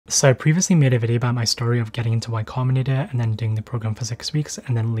So I previously made a video about my story of getting into Y Combinator and then doing the program for 6 weeks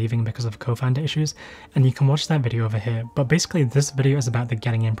and then leaving because of co-founder issues, and you can watch that video over here. But basically this video is about the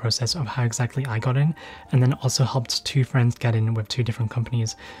getting in process of how exactly I got in, and then also helped two friends get in with two different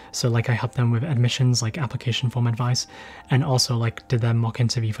companies. So like I helped them with admissions, like application form advice, and also like did their mock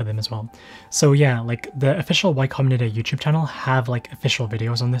interview for them as well. So yeah, like the official Y Combinator YouTube channel have like official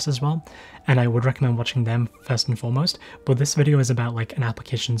videos on this as well, and I would recommend watching them first and foremost. But this video is about like an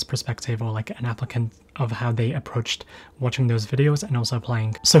application's perspective, or like an applicant, of how they approached watching those videos and also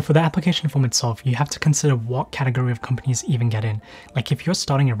applying. So for the application form itself, you have to consider what category of companies even get in. Like if you're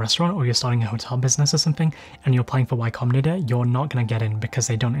starting a restaurant or you're starting a hotel business or something and you're applying for Y Combinator, you're not going to get in because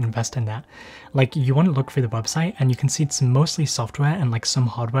they don't invest in that. Like you want to look through the website and you can see it's mostly software and like some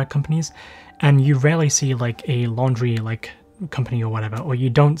hardware companies, and you rarely see like a laundry company or whatever, or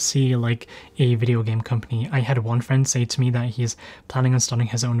you don't see like a video game company. I had one friend say to me that he's planning on starting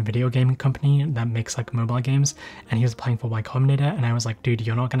his own video game company that makes like mobile games, and he was applying for Y Combinator, and I was like, dude,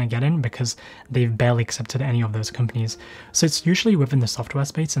 you're not going to get in because they've barely accepted any of those companies. So it's usually within the software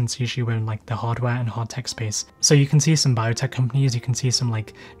space, and it's usually within like the hardware and hard tech space. So you can see some biotech companies, you can see some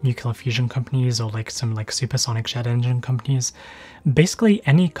like nuclear fusion companies, or like some like supersonic jet engine companies. Basically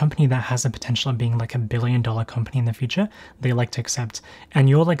any company that has the potential of being like $1 billion company in the future, they like to accept. And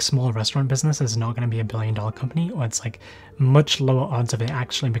your like small restaurant business is not going to be $1 billion company, or it's like much lower odds of it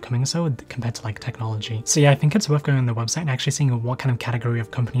actually becoming so compared to like technology. So yeah, I think it's worth going on the website and actually seeing what kind of category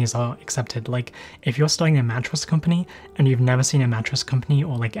of companies are accepted. Like if you're starting a mattress company and you've never seen a mattress company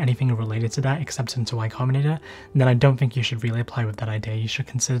or like anything related to that accepted into Y Combinator, then I don't think you should really apply with that idea. You should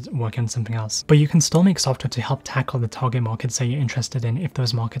consider working on something else. But you can still make software to help tackle the target markets that you're interested in if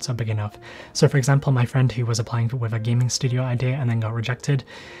those markets are big enough. So for example, my friend who was applying with a gaming studio idea and then got rejected,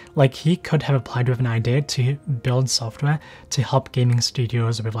 like he could have applied with an idea to build software to help gaming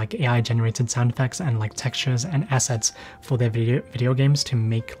studios with like AI generated sound effects and like textures and assets for their video games to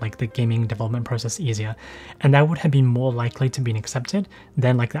make like the gaming development process easier. And that would have been more likely to be accepted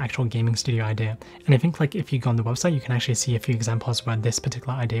than like the actual gaming studio idea. And I think like if you go on the website, you can actually see a few examples where this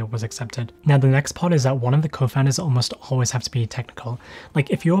particular idea was accepted. Now the next part is that one of the co-founders almost always have to be technical.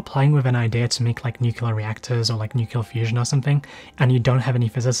 Like if you're applying with an idea to make like nuclear reactors or like nuclear fusion or something, and you don't have any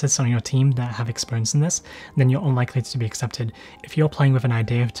physicists on your team that have experience in this, then you're unlikely to be accepted. If you're playing with an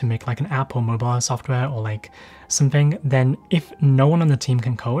idea to make like an app or mobile software or like something, then if no one on the team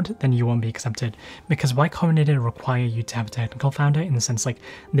can code, then you won't be accepted, because Y Combinator require you to have a technical founder, in the sense like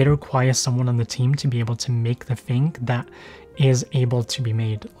they require someone on the team to be able to make the thing that is able to be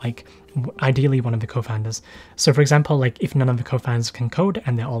made, like ideally one of the co-founders. So for example, like if none of the co-founders can code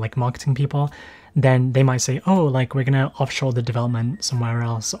and they're all like marketing people, then they might say, oh, like we're gonna offshore the development somewhere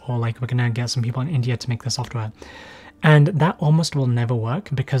else, or like we're gonna get some people in India to make the software. And that almost will never work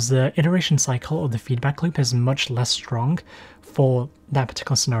because the iteration cycle or the feedback loop is much less strong for that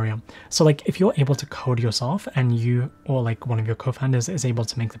particular scenario. So like if you're able to code yourself and you or like one of your co-founders is able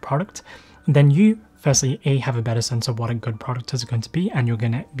to make the product, then you firstly A, have a better sense of what a good product is going to be, and you're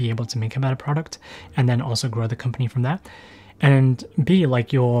going to be able to make a better product and then also grow the company from there. And B,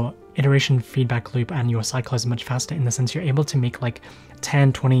 like your iteration feedback loop and your cycle is much faster, in the sense you're able to make like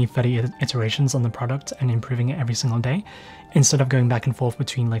 10, 20, 30 iterations on the product and improving it every single day, instead of going back and forth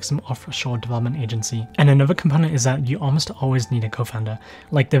between like some offshore development agency. And another component is that you almost always need a co-founder.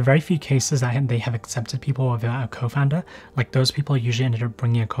 Like the very few cases that they have accepted people without a co-founder, like those people usually ended up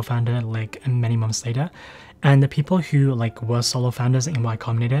bringing a co-founder like many months later. And the people who like were solo founders in Y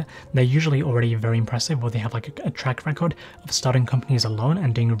Combinator, they're usually already very impressive, or they have like a track record of starting companies alone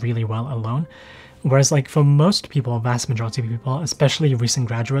and doing really well alone. Whereas like for most people, vast majority of people, especially recent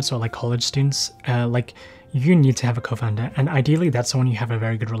graduates or like college students, like you need to have a co-founder, and ideally that's someone you have a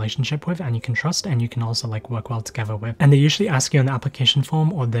very good relationship with and you can trust and you can also like work well together with. And they usually ask you on the application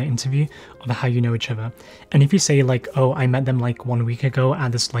form or the interview of how you know each other. And if you say like, oh, I met them like 1 week ago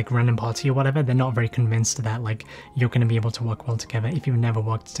at this like random party or whatever, they're not very convinced that like you're going to be able to work well together if you've never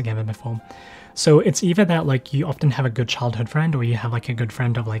worked together before. So it's either that like you often have a good childhood friend, or you have like a good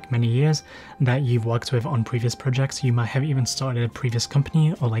friend of like many years that you've worked with on previous projects. You might have even started a previous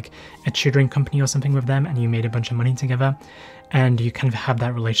company or like a tutoring company or something with them, and you made a bunch of money together and you kind of have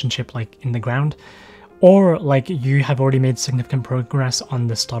that relationship like in the ground. Or like you have already made significant progress on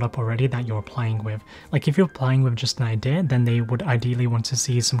the startup already that you're applying with. Like if you're applying with just an idea, then they would ideally want to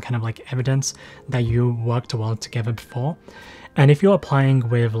see some kind of like evidence that you worked well together before. And if you're applying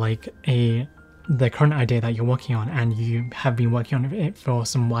with like the current idea that you're working on and you have been working on it for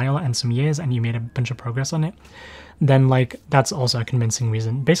some while and some years and you made a bunch of progress on it, then like that's also a convincing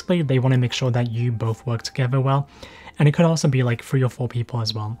reason. Basically, they want to make sure that you both work together well. And it could also be like 3 or 4 people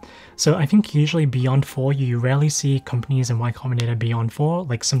as well. So I think usually beyond 4, you rarely see companies in Y Combinator beyond 4.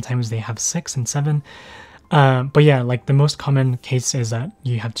 Like sometimes they have 6 and 7. But yeah, like the most common case is that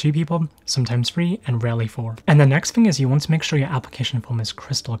you have 2 people, sometimes 3, and rarely 4. And the next thing is you want to make sure your application form is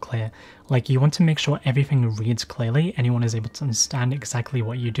crystal clear. Like you want to make sure everything reads clearly, anyone is able to understand exactly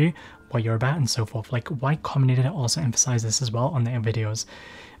what you do, what you're about, and so forth. Like Y Combinator also emphasizes this as well on their videos.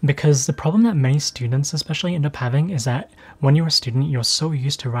 Because the problem that many students especially end up having is that when you're a student, you're so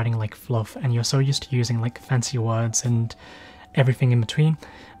used to writing like fluff and you're so used to using like fancy words and everything in between,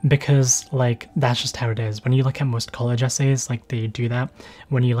 because like that's just how it is. When you look at most college essays, like they do that.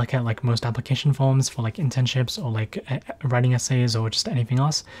 When you look at like most application forms for like internships or like writing essays or just anything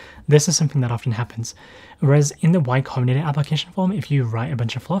else, this is something that often happens. Whereas in the Y Combinator application form, if you write a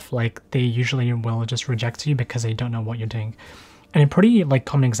bunch of fluff, like they usually will just reject you because they don't know what you're doing. And a pretty like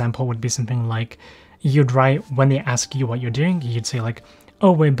common example would be something like you'd write, when they ask you what you're doing, you'd say like,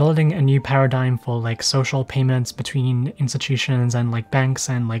 oh, we're building a new paradigm for like social payments between institutions and like banks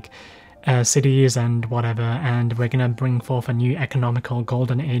and like cities and whatever, and we're gonna bring forth a new economical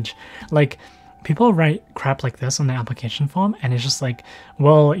golden age. Like people write crap like this on their application form, and it's just like,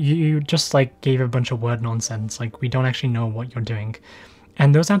 well, you just like gave a bunch of word nonsense. Like we don't actually know what you're doing.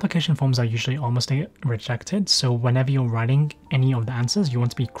 And those application forms are usually almost rejected. So whenever you're writing any of the answers, you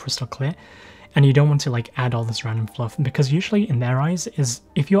want to be crystal clear. And you don't want to like add all this random fluff, because usually in their eyes is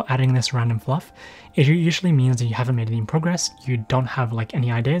if you're adding this random fluff, it usually means that you haven't made any progress, you don't have like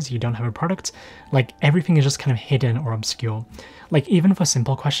any ideas, you don't have a product, like everything is just kind of hidden or obscure. Like even for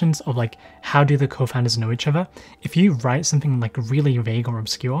simple questions of like how do the co-founders know each other, if you write something like really vague or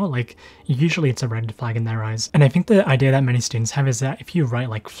obscure, like usually it's a red flag in their eyes. And I think the idea that many students have is that if you write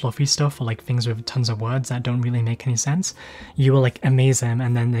like fluffy stuff or like things with tons of words that don't really make any sense, you will like amaze them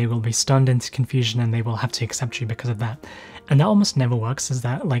and then they will be stunned into confusion and they will have to accept you because of that. And that almost never works, is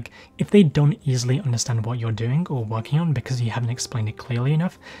that like if they don't easily understand what you're doing or working on because you haven't explained it clearly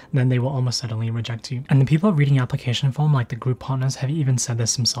enough, then they will almost certainly reject you. And the people reading application form, like the group partners, have even said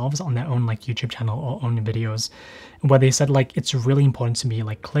this themselves on their own like YouTube channel or own videos, where they said like it's really important to be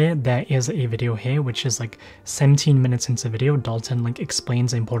like clear. There is a video here which is like 17 minutes into the video, Dalton like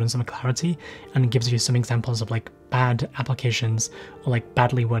explains the importance of clarity and gives you some examples of like bad applications or like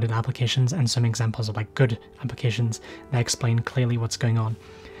badly worded applications and some examples of like good applications that explain clearly what's going on.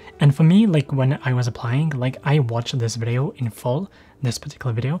 And for me, like when I was applying, like I watched this video in full, this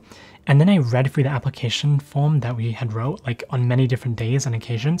particular video, and then I read through the application form that we had wrote like on many different days and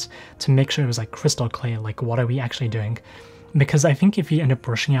occasions to make sure it was like crystal clear, like what are we actually doing? Because I think if you end up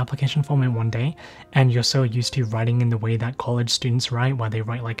rushing your application form in one day and you're so used to writing in the way that college students write, where they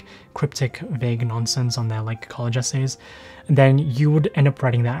write like cryptic, vague nonsense on their like college essays, then you would end up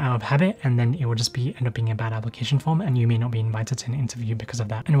writing that out of habit, and then it would just end up being a bad application form and you may not be invited to an interview because of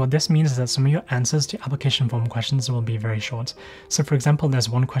that. And what this means is that some of your answers to application form questions will be very short. So for example, there's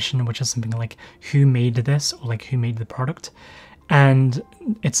one question which is something like who made this, or like who made the product? And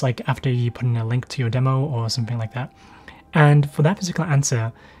it's like after you put in a link to your demo or something like that. And for that particular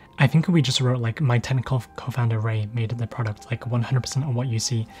answer, I think we just wrote like my technical co-founder Ray made the product, like 100% of what you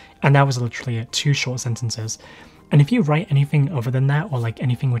see. And that was literally 2 short sentences. And if you write anything other than that, or like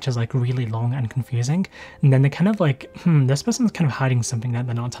anything which is like really long and confusing, and then they're kind of like, this person's kind of hiding something that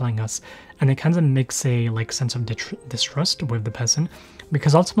they're not telling us. And it kind of makes a like sense of distrust with the person,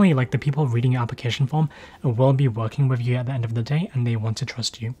 because ultimately like the people reading your application form will be working with you at the end of the day and they want to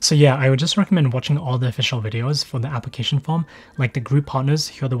trust you. So yeah, I would just recommend watching all the official videos for the application form. Like the group partners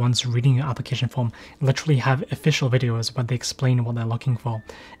who are the ones reading your application form literally have official videos where they explain what they're looking for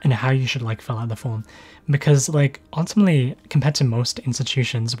and how you should like fill out the form. Because like ultimately, compared to most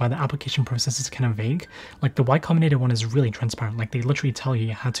institutions where the application process is kind of vague, like the Y Combinator one is really transparent. Like they literally tell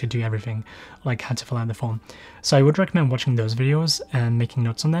you how to do everything, like how to fill out the form. So I would recommend watching those videos and making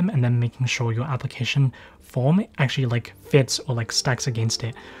notes on them, and then making sure your application form actually like fits or like stacks against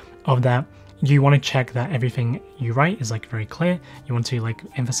it. Of that, you want to check that everything you write is like very clear. You want to like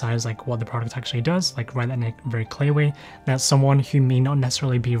emphasize like what the product actually does, like write that in a very clear way that someone who may not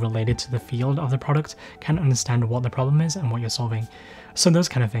necessarily be related to the field of the product can understand what the problem is and what you're solving. So those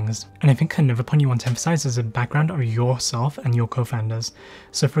kind of things. And I think another point you want to emphasize is the background of yourself and your co-founders.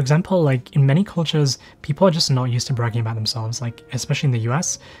 So for example, like in many cultures, people are just not used to bragging about themselves. Like especially in the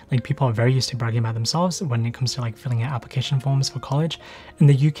US, like people are very used to bragging about themselves when it comes to like filling out application forms for college. In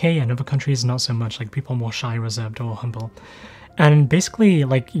the UK and other countries, not so much. Like people are more shy, reserved, or humble. And basically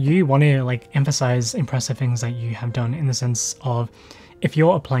like you want to like emphasize impressive things that you have done, in the sense of if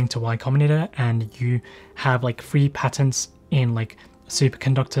you're applying to Y Combinator and you have like free patents in like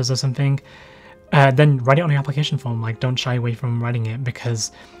superconductors or something, then write it on your application form. Like, don't shy away from writing it,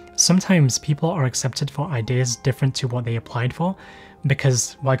 because sometimes people are accepted for ideas different to what they applied for,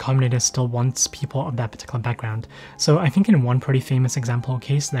 because Y Combinator still wants people of that particular background. So I think in one pretty famous example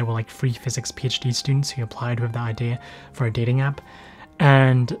case, there were like 3 physics PhD students who applied with the idea for a dating app,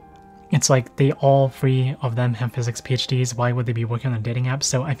 and it's like they all 3 of them have physics PhDs. Why would they be working on a dating app?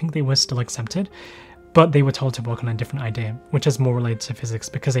 So I think they were still accepted, but they were told to work on a different idea, which is more related to physics,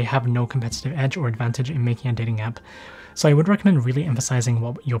 because they have no competitive edge or advantage in making a dating app. So I would recommend really emphasizing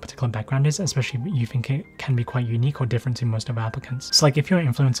what your particular background is, especially if you think it can be quite unique or different to most of our applicants. So like if you're an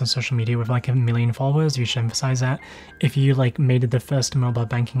influencer on social media with like 1 million followers, you should emphasize that. If you like made the first mobile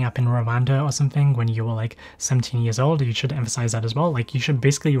banking app in Rwanda or something when you were like 17 years old, you should emphasize that as well. Like you should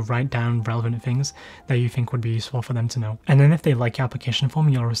basically write down relevant things that you think would be useful for them to know. And then if they like your application form,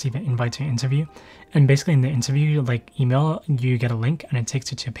 you'll receive an invite to an interview. And basically in the interview, like email, you get a link and it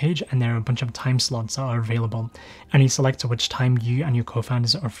takes you to a page, and there are a bunch of time slots that are available. And you select which time you and your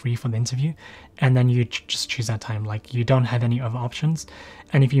co-founders are free for the interview, and then you just choose that time. Like you don't have any other options.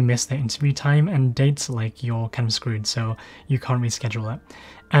 And if you miss the interview time and dates, like you're kind of screwed, so you can't reschedule it.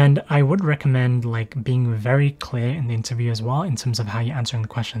 And I would recommend like being very clear in the interview as well in terms of how you're answering the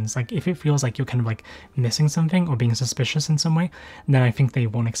questions. Like if it feels like you're kind of like missing something or being suspicious in some way, then I think they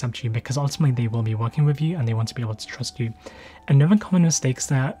won't accept you, because ultimately they will be working with you and they want to be able to trust you. Another common mistakes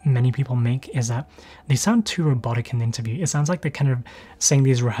that many people make is that they sound too robotic in the interview. It sounds like they're kind of saying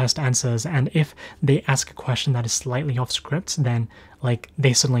these rehearsed answers, and if they ask a question that is slightly off script, then like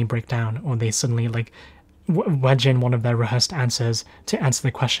they suddenly break down, or they suddenly like wedge in one of their rehearsed answers to answer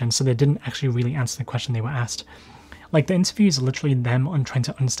the question, so they didn't actually really answer the question they were asked. Like the interview is literally them on trying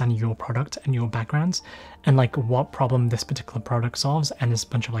to understand your product and your backgrounds and like what problem this particular product solves, and there's a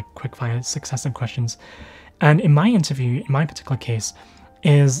bunch of like quick-fire successive questions. And in my interview, in my particular case,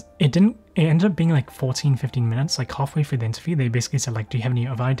 it ended up being like 14-15 minutes. Like halfway through the interview, they basically said like, do you have any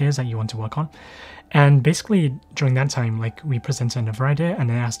other ideas that you want to work on? And basically during that time, like we presented another idea and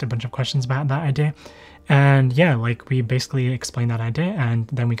then asked a bunch of questions about that idea. And yeah, like we basically explained that idea, and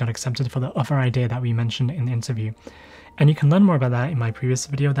then we got accepted for the other idea that we mentioned in the interview. And you can learn more about that in my previous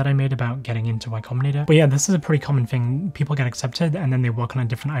video that I made about getting into Y Combinator. But yeah, this is a pretty common thing. People get accepted and then they work on a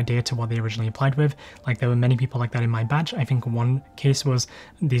different idea to what they originally applied with. Like there were many people like that in my batch. I think one case was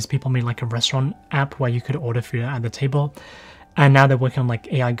these people made like a restaurant app where you could order food at the table. And now they're working on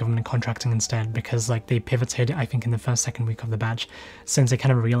like AI government contracting instead, because like they pivoted, I think, in the second week of the batch, since they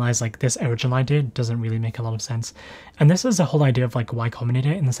kind of realized like this original idea doesn't really make a lot of sense. And this is the whole idea of like Y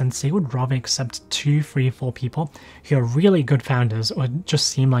Combinator, in the sense they would rather accept 2, 3, 4 people who are really good founders, or just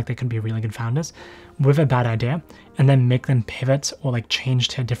seem like they could be really good founders, with a bad idea, and then make them pivot or like change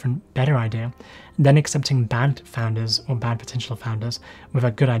to a different, better idea, then accepting bad founders or bad potential founders with a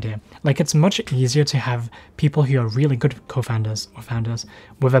good idea. Like it's much easier to have people who are really good co-founders or founders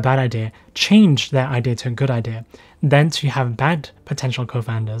with a bad idea change their idea to a good idea, than to have bad potential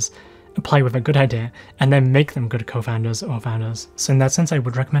co-founders apply with a good idea and then make them good co-founders or founders. So in that sense, I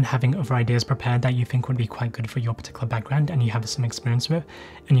would recommend having other ideas prepared that you think would be quite good for your particular background and you have some experience with,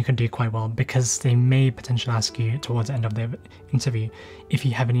 and you could do quite well, because they may potentially ask you towards the end of the interview if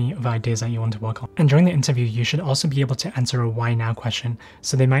you have any other ideas that you want to work on. And during the interview, you should also be able to answer a why now question.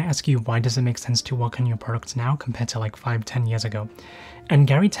 So they might ask you, why does it make sense to work on your product now compared to like 5-10 years ago? And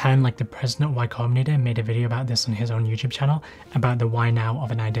Gary Tan, like the president of Y Combinator, made a video about this on his own YouTube channel about the why now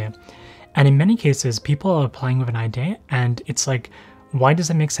of an idea. And in many cases, people are applying with an idea and it's like, why does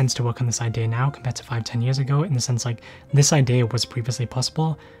it make sense to work on this idea now compared to 5-10 years ago? In the sense like, this idea was previously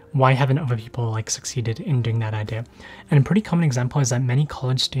possible. Why haven't other people like succeeded in doing that idea? And a pretty common example is that many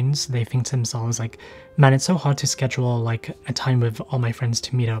college students, they think to themselves like, man, it's so hard to schedule like a time with all my friends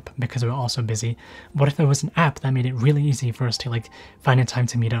to meet up because we're all so busy. What if there was an app that made it really easy for us to like find a time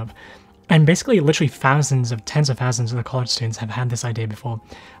to meet up? And basically, literally tens of thousands of the college students have had this idea before.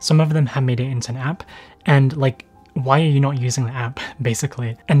 Some of them have made it into an app, and like, why are you not using the app,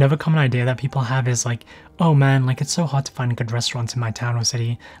 basically? Another common idea that people have is like, oh man, like it's so hard to find good restaurants in my town or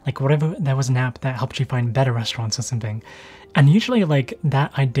city. Like whatever, there was an app that helped you find better restaurants or something. And usually like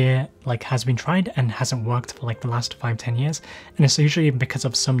that idea like has been tried and hasn't worked for like the last 5-10 years. And it's usually because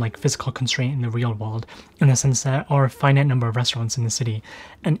of some like physical constraint in the real world, in the sense there are a finite number of restaurants in the city.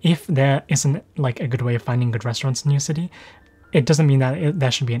 And if there isn't like a good way of finding good restaurants in your city, it doesn't mean that there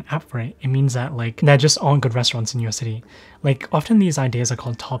should be an app for it. It means that like there just aren't good restaurants in your city. Like often these ideas are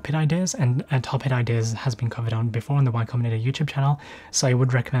called top hit ideas, and top hit ideas has been covered on before on the Y Combinator YouTube channel, so I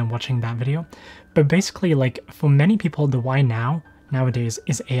would recommend watching that video. But basically, like for many people, the why now nowadays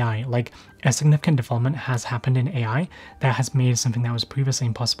is AI. Like, a significant development has happened in AI that has made something that was previously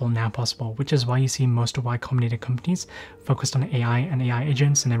impossible now possible, which is why you see most of Y Combinator companies focused on AI and AI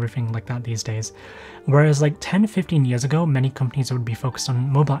agents and everything like that these days. Whereas like 10-15 years ago, many companies would be focused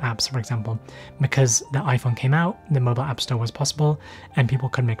on mobile apps, for example, because the iPhone came out, the mobile app store was possible, and people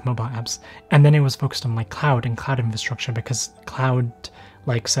could make mobile apps. And then it was focused on like cloud and cloud infrastructure, because cloud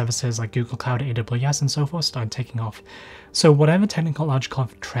like services like Google Cloud, AWS, and so forth started taking off. So whatever technological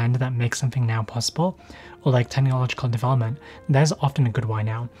trend that makes something now possible, or like technological development, there's often a good why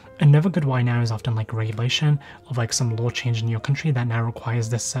now. Another good why now is often like regulation of like some law change in your country that now requires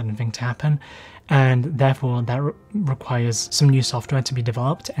this certain thing to happen. And therefore that requires some new software to be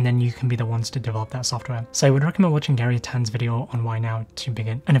developed, and then you can be the ones to develop that software. So I would recommend watching Gary Tan's video on why now to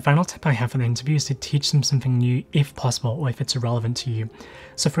begin. And a final tip I have for the interview is to teach them something new if possible, or if it's relevant to you.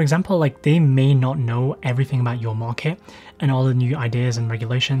 So for example, like they may not know everything about your market and all the new ideas and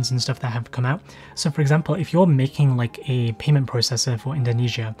regulations and stuff that have come out. So for example, if you're making like a payment processor for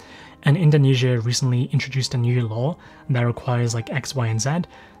Indonesia, and Indonesia recently introduced a new law that requires like X, Y, and Z,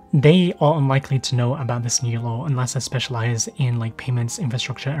 they are unlikely to know about this new law unless they specialize in like payments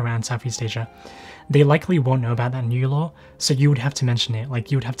infrastructure around Southeast Asia. They likely won't know about that new law, so you would have to mention it,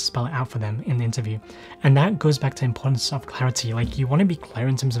 like you would have to spell it out for them in the interview. And that goes back to the importance of clarity. Like you want to be clear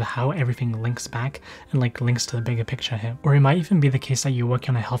in terms of how everything links back and like links to the bigger picture here. Or it might even be the case that you work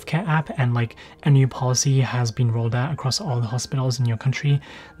on a healthcare app and like a new policy has been rolled out across all the hospitals in your country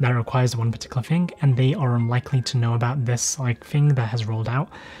that requires one particular thing, and they are unlikely to know about this like thing that has rolled out.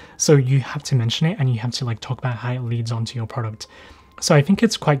 So you have to mention it, and you have to like talk about how it leads onto your product. So I think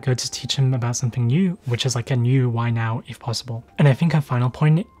it's quite good to teach them about something new, which is like a new why now if possible. And I think a final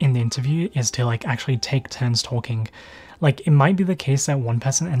point in the interview is to like actually take turns talking. Like it might be the case that one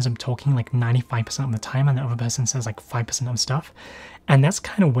person ends up talking like 95% of the time and the other person says like 5% of stuff. And that's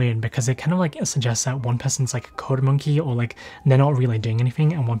kind of weird, because it kind of like suggests that one person's like a code monkey, or like they're not really doing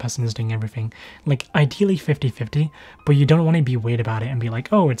anything and one person is doing everything. Like ideally 50-50, but you don't want to be weird about it and be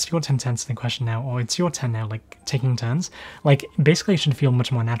like, oh, it's your turn to answer the question now, or it's your turn now, like taking turns. Like basically it should feel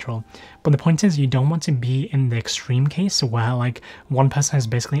much more natural. But the point is, you don't want to be in the extreme case where like one person has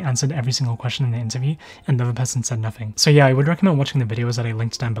basically answered every single question in the interview and the other person said nothing. So yeah, I would recommend watching the videos that I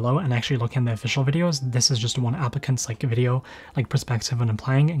linked down below and actually looking at the official videos. This is just one applicant's like video, like perspective on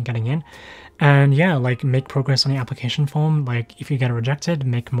applying and getting in. And yeah, like make progress on your application form. Like if you get rejected,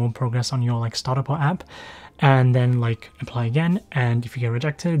 make more progress on your like startup or app, and then like apply again. And if you get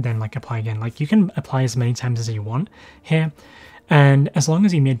rejected, then like apply again. Like you can apply as many times as you want here. And as long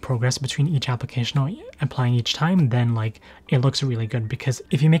as you made progress between each application or applying each time, then like it looks really good. Because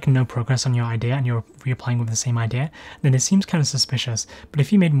if you make no progress on your idea and you're reapplying with the same idea, then it seems kind of suspicious. But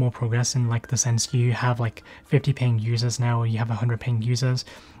if you made more progress in like the sense you have like 50 paying users now, or you have 100 paying users,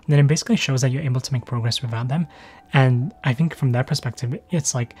 then it basically shows that you're able to make progress without them. And I think from their perspective,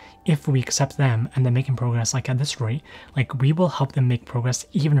 it's like, if we accept them and they're making progress like at this rate, like we will help them make progress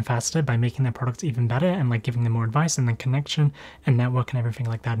even faster by making their products even better and like giving them more advice and then connection and network and everything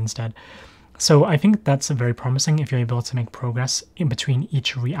like that instead. So I think that's very promising if you're able to make progress in between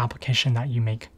each reapplication that you make.